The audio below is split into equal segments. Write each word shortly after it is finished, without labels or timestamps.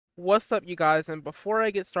What's up, you guys? And before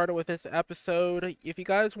I get started with this episode, if you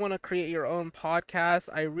guys want to create your own podcast,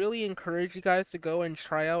 I really encourage you guys to go and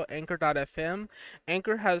try out Anchor.fm.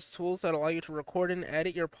 Anchor has tools that allow you to record and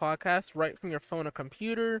edit your podcast right from your phone or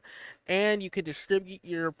computer, and you can distribute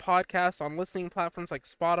your podcast on listening platforms like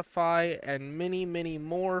Spotify and many, many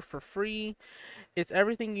more for free. It's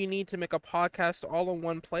everything you need to make a podcast all in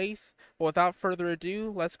one place. But without further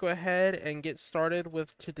ado, let's go ahead and get started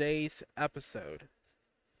with today's episode.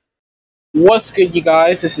 What's good, you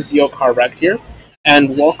guys? This is Yokarrect here,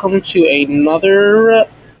 and welcome to another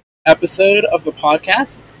episode of the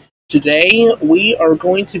podcast. Today, we are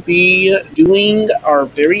going to be doing our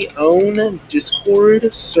very own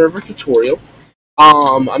Discord server tutorial.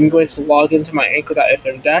 I'm going to log into my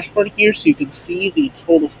Anchor.fm dashboard here so you can see the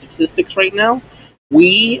total statistics right now.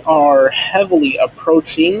 We are heavily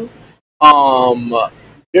approaching,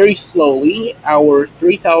 very slowly, our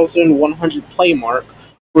 3,100 play mark.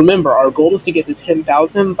 Remember, our goal is to get to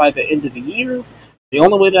 10,000 by the end of the year. The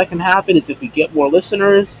only way that can happen is if we get more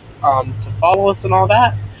listeners to follow us and all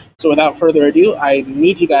that. So without further ado, I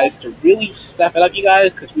need you guys to really step it up, you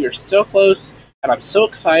guys, because we are so close, and I'm so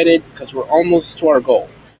excited because we're almost to our goal.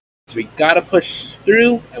 So we gotta push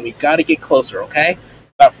through, and we gotta get closer, okay?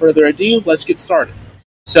 Without further ado, let's get started.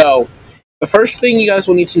 So, the first thing you guys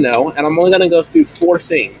will need to know, and I'm only gonna go through 4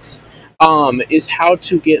 things, is how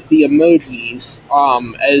to get the emojis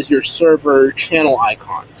as your server channel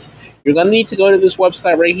icons. You're going to need to go to this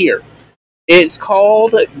website right here. It's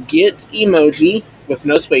called GetEmoji, with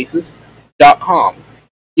no spaces.com.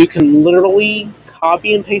 You can literally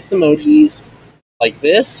copy and paste emojis like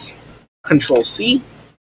this, Control C,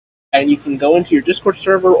 and you can go into your Discord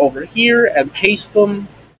server over here and paste them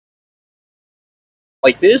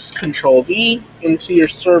like this, Control V, into your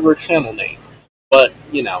server channel name. But,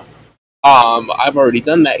 I've already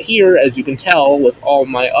done that here, as you can tell, with all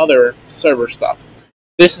my other server stuff.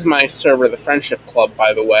 This is my server, the Friendship Club,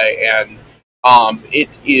 by the way, and it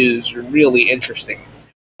is really interesting.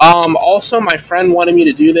 Also, my friend wanted me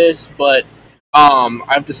to do this, but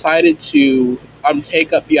I've decided to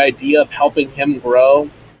take up the idea of helping him grow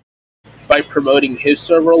by promoting his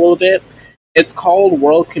server a little bit. It's called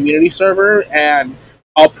World Community Server, and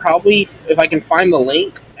I'll probably, if I can find the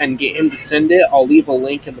link and get him to send it, I'll leave a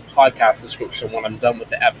link in the podcast description when I'm done with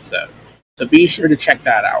the episode. So be sure to check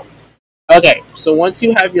that out. Okay, so once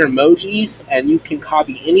you have your emojis, and you can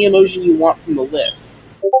copy any emoji you want from the list.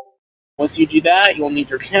 Once you do that, you'll need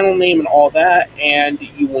your channel name and all that, and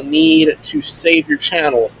you will need to save your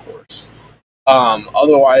channel, of course.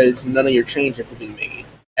 Otherwise, none of your changes will be made,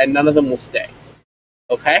 and none of them will stay.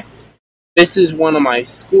 Okay? This is one of my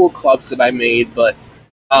school clubs that I made, but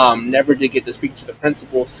never did get to speak to the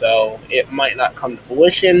principal, so it might not come to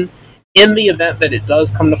fruition. In the event that it does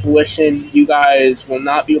come to fruition, you guys will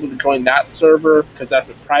not be able to join that server because that's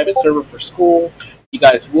a private server for school. You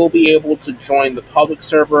guys will be able to join the public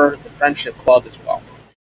server, the Friendship Club, as well.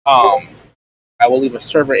 I will leave a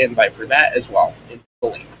server invite for that as well in the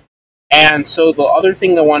link. And so the other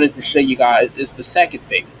thing I wanted to show you guys is the second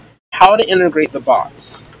thing, how to integrate the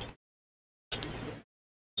bots.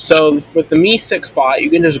 So with the Me6 bot, you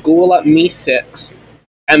can just Google up Me6,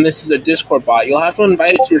 and this is a Discord bot. You'll have to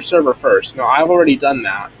invite it to your server first. Now, I've already done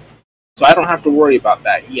that, so I don't have to worry about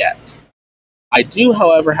that yet. I do,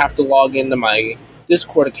 however, have to log into my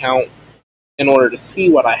Discord account in order to see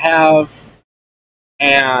what I have,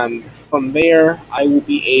 and from there, I will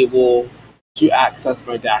be able to access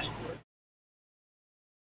my dashboard.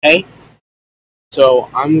 Okay? So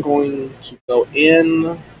I'm going to go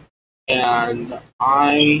in, and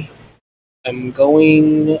I am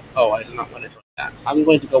going... Oh, I did not want to join that. I'm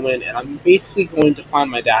going to go in, and I'm basically going to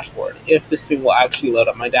find my dashboard, if this thing will actually load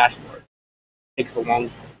up my dashboard. It takes a long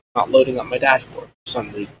time. It's not loading up my dashboard for some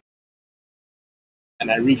reason.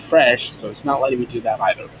 And I refresh, so it's not letting me do that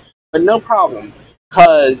either. But no problem,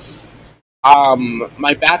 because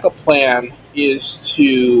my backup plan is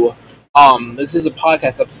to... this is a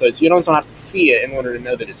podcast episode, so you don't have to see it in order to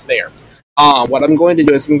know that it's there. What I'm going to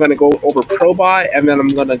do is I'm going to go over Probot, and then I'm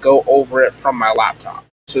going to go over it from my laptop.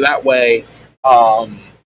 So that way,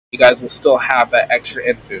 you guys will still have that extra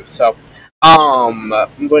info. So, I'm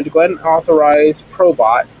going to go ahead and authorize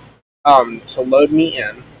Probot to load me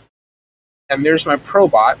in. And there's my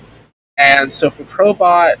Probot. And so for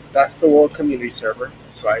Probot, that's the World Community Server,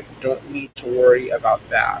 so I don't need to worry about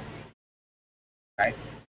that. Okay.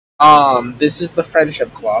 This is the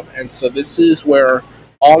Friendship Club, and so this is where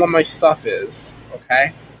all of my stuff is,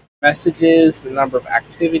 okay? Messages, the number of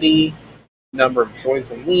activity, number of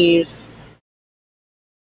joins and leaves.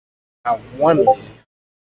 I have one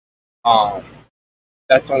leave.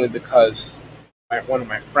 That's only because one of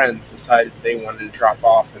my friends decided they wanted to drop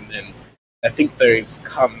off, and then I think they've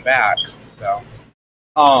come back. So,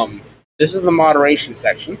 this is the moderation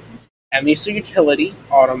section, and these are utility,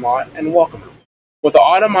 automod, and welcomer. With the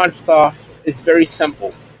automod stuff, it's very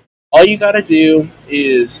simple. All you gotta do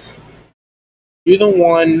is do the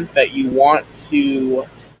one that you want to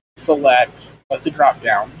select with the drop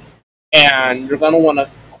down, and you're gonna want to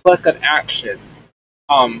click an action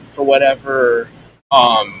for whatever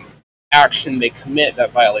action they commit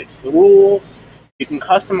that violates the rules. You can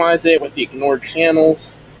customize it with the ignored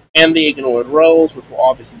channels and the ignored rows, which will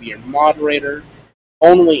obviously be your moderator.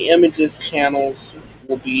 Only images channels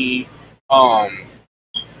will be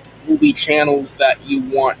channels that you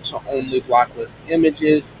want to only blacklist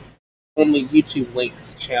images. Only YouTube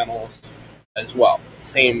links channels as well.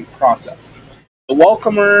 Same process. The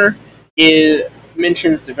welcomer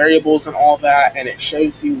mentions the variables and all that, and it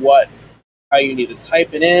shows you how you need to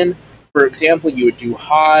type it in. For example, you would do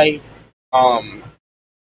hi,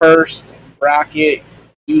 first bracket,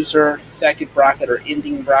 user, second bracket or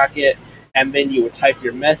ending bracket, and then you would type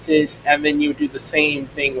your message, and then you would do the same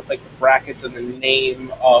thing with like the brackets and the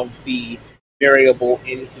name of the variable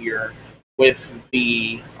in here with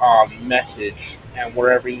the message and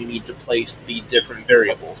wherever you need to place the different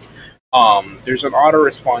variables. There's an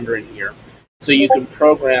autoresponder in here, so you can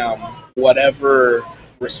program whatever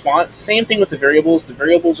response. Same thing with the variables. The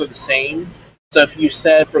variables are the same. So if you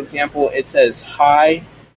said, for example, it says hi,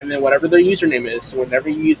 and then whatever their username is, so whenever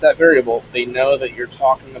you use that variable, they know that you're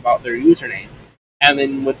talking about their username. And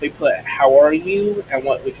then if they put, how are you, and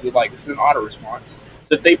what would you like? This is an auto response.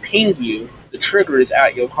 So if they ping you, the trigger is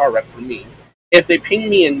at YoCarWreck for me. If they ping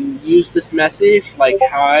me and use this message, like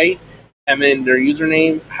hi, and then their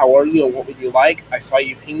username, how are you, and what would you like? I saw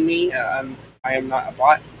you ping me, and I am not a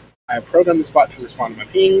bot. I have programmed this bot to respond to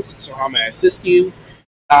my pings, so how may I assist you?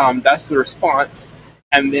 That's the response.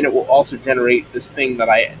 And then it will also generate this thing that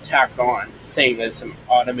I tacked on, saying that it's an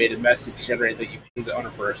automated message generated that you ping the owner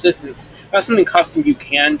for assistance. That's something custom you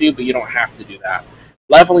can do, but you don't have to do that.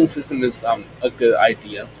 Leveling system is a good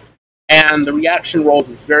idea. And the reaction roles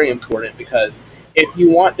is very important, because if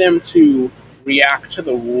you want them to react to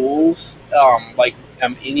the rules, like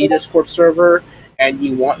any Discord server, and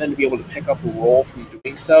you want them to be able to pick up a role from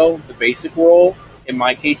doing so, the basic role, in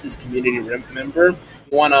my case, is community member,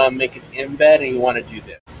 you want to make an embed and you want to do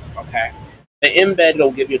this, okay? The embed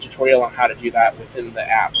will give you a tutorial on how to do that within the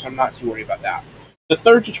app, so I'm not too worried about that. The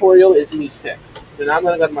third tutorial is Me6, so now I'm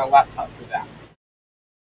going to go to my laptop for that.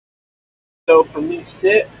 So for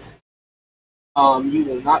Me6, you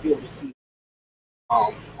will not be able to see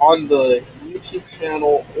on the YouTube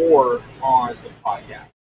channel or on the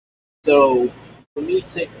podcast. So for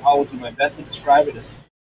Me6, I will do my best to describe it as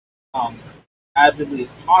avidly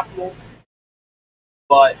as possible,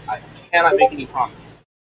 but I cannot make any promises.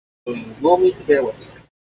 So you will need to bear with me.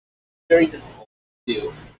 It's very difficult to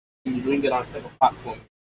do when you're doing it on a separate platform,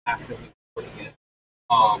 actively recording it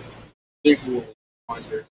visually on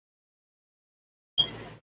your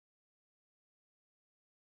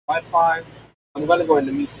Wi-Fi. I'm going to go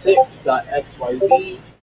into me6.xyz,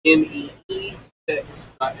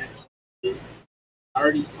 mee6.xyz. I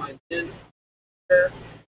already signed in.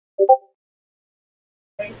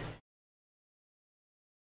 Okay.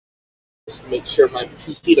 Just make sure my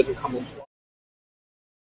PC doesn't come in.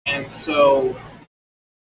 And so,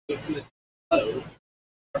 if this load,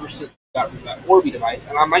 ever since I got rid of that Orbi device,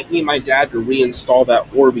 and I might need my dad to reinstall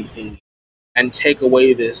that Orbi thingy and take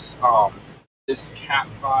away this this Cat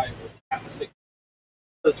 5 or Cat 6.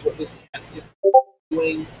 That's what this Cat 6 is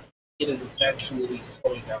doing. It is essentially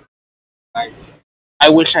slowing down. I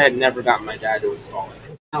wish I had never gotten my dad to install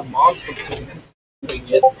it. Now Monster King is doing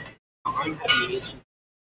it. I'm having an issue.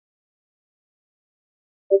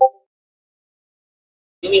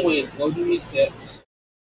 Anyways, load Me6.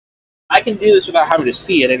 I can do this without having to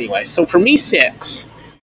see it anyway. So for Me6,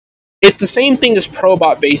 it's the same thing as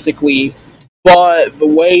Probot basically, but the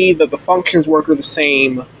way that the functions work are the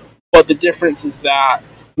same. But the difference is that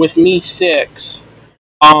with Me6,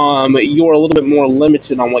 you're a little bit more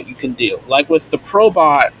limited on what you can do. Like with the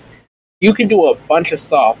Probot, you can do a bunch of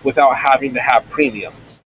stuff without having to have premium.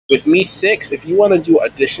 With Me6, if you want to do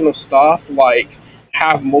additional stuff, like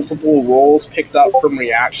have multiple roles picked up from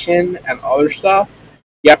reaction and other stuff,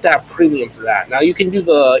 you have to have premium for that. Now you can do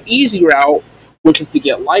the easy route, which is to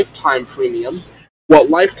get lifetime premium. What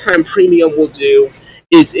lifetime premium will do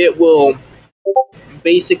is it will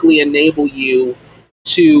basically enable you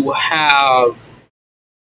to have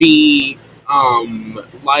the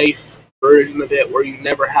life version of it where you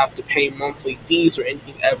never have to pay monthly fees or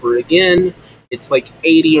anything ever again. It's like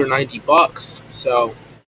 $80 or $90, so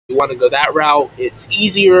You want to go that route, it's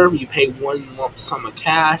easier. You pay one lump sum of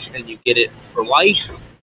cash and you get it for life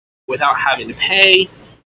without having to pay.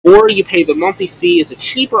 Or you pay the monthly fee is a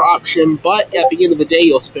cheaper option, but at the end of the day,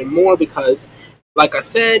 you'll spend more because, like I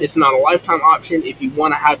said, it's not a lifetime option. If you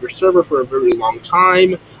want to have your server for a very long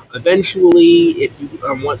time, eventually, if you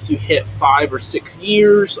once you hit 5 or 6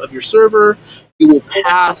 years of your server, you will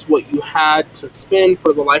pass what you had to spend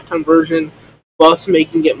for the lifetime version, thus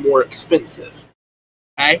making it more expensive.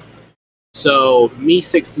 Okay, so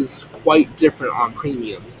Me6 is quite different on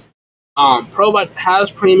premium. Probot has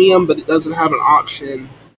premium, but it doesn't have an option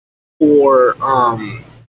for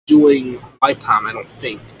doing lifetime, I don't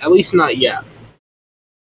think. At least not yet.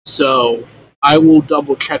 So I will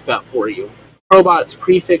double check that for you. Probot's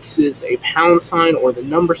prefix is a # or the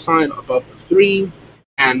number sign above the 3,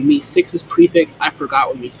 and Me6's prefix, I forgot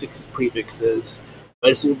what Me6's prefix is,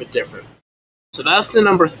 but it's a little bit different. So that's the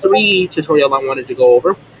number 3 tutorial I wanted to go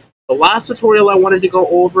over. The last tutorial I wanted to go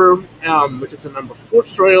over, which is the number 4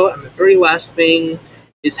 tutorial, and the very last thing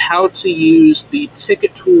is how to use the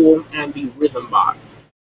ticket tool and the rhythm bot.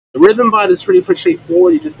 The rhythm bot is pretty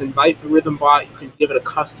straightforward. You just invite the rhythm bot. You can give it a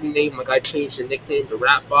custom name, like I changed the nickname to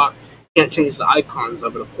Ratbot. Can't change the icons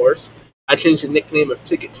of it, of course. I changed the nickname of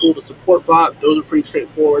Ticket Tool to Support Bot. Those are pretty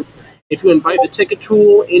straightforward. If you invite the ticket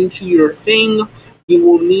tool into your thing, you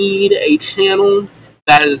will need a channel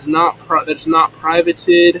that is not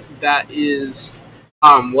privated, that is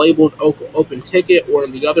labeled open ticket, or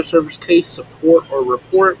in the other server's case, support or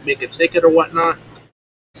report, make a ticket or whatnot.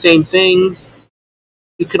 Same thing.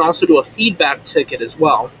 You can also do a feedback ticket as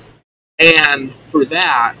well. And for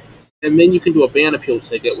that, and then you can do a ban appeal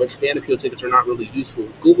ticket, which ban appeal tickets are not really useful.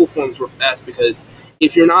 Google Forms work best because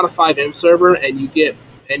if you're not a FiveM server and you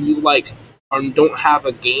don't have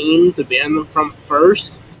a game to ban them from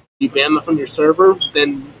first, you ban them from your server,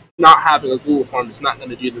 then not having a Google Form is not going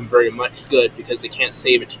to do them very much good because they can't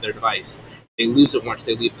save it to their device. They lose it once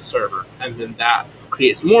they leave the server, and then that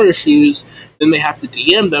creates more issues. Then they have to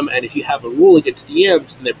DM them, and if you have a rule against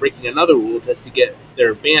DMs, then they're breaking another rule just to get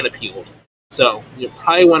their ban appealed. So you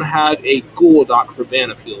probably want to have a Google Doc for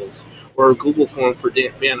ban appeals, or a Google Form for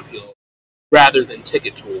ban appeals, rather than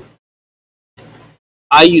Ticket Tool.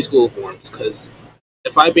 I use Google Forms because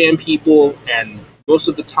if I ban people, and most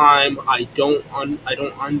of the time I don't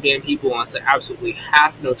unban people unless I absolutely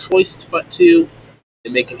have no choice but to,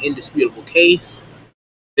 and make an indisputable case,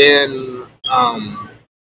 then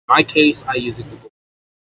my case, I use a Google.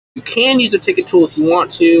 You can use a ticket tool if you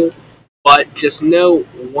want to, but just know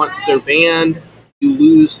once they're banned, you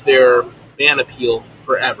lose their ban appeal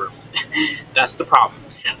forever. That's the problem.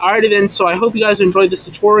 Alrighty then, so I hope you guys enjoyed this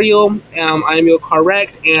tutorial. I am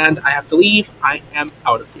YoCarWrecked, and I have to leave. I am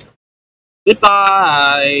out of here.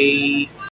 Goodbye!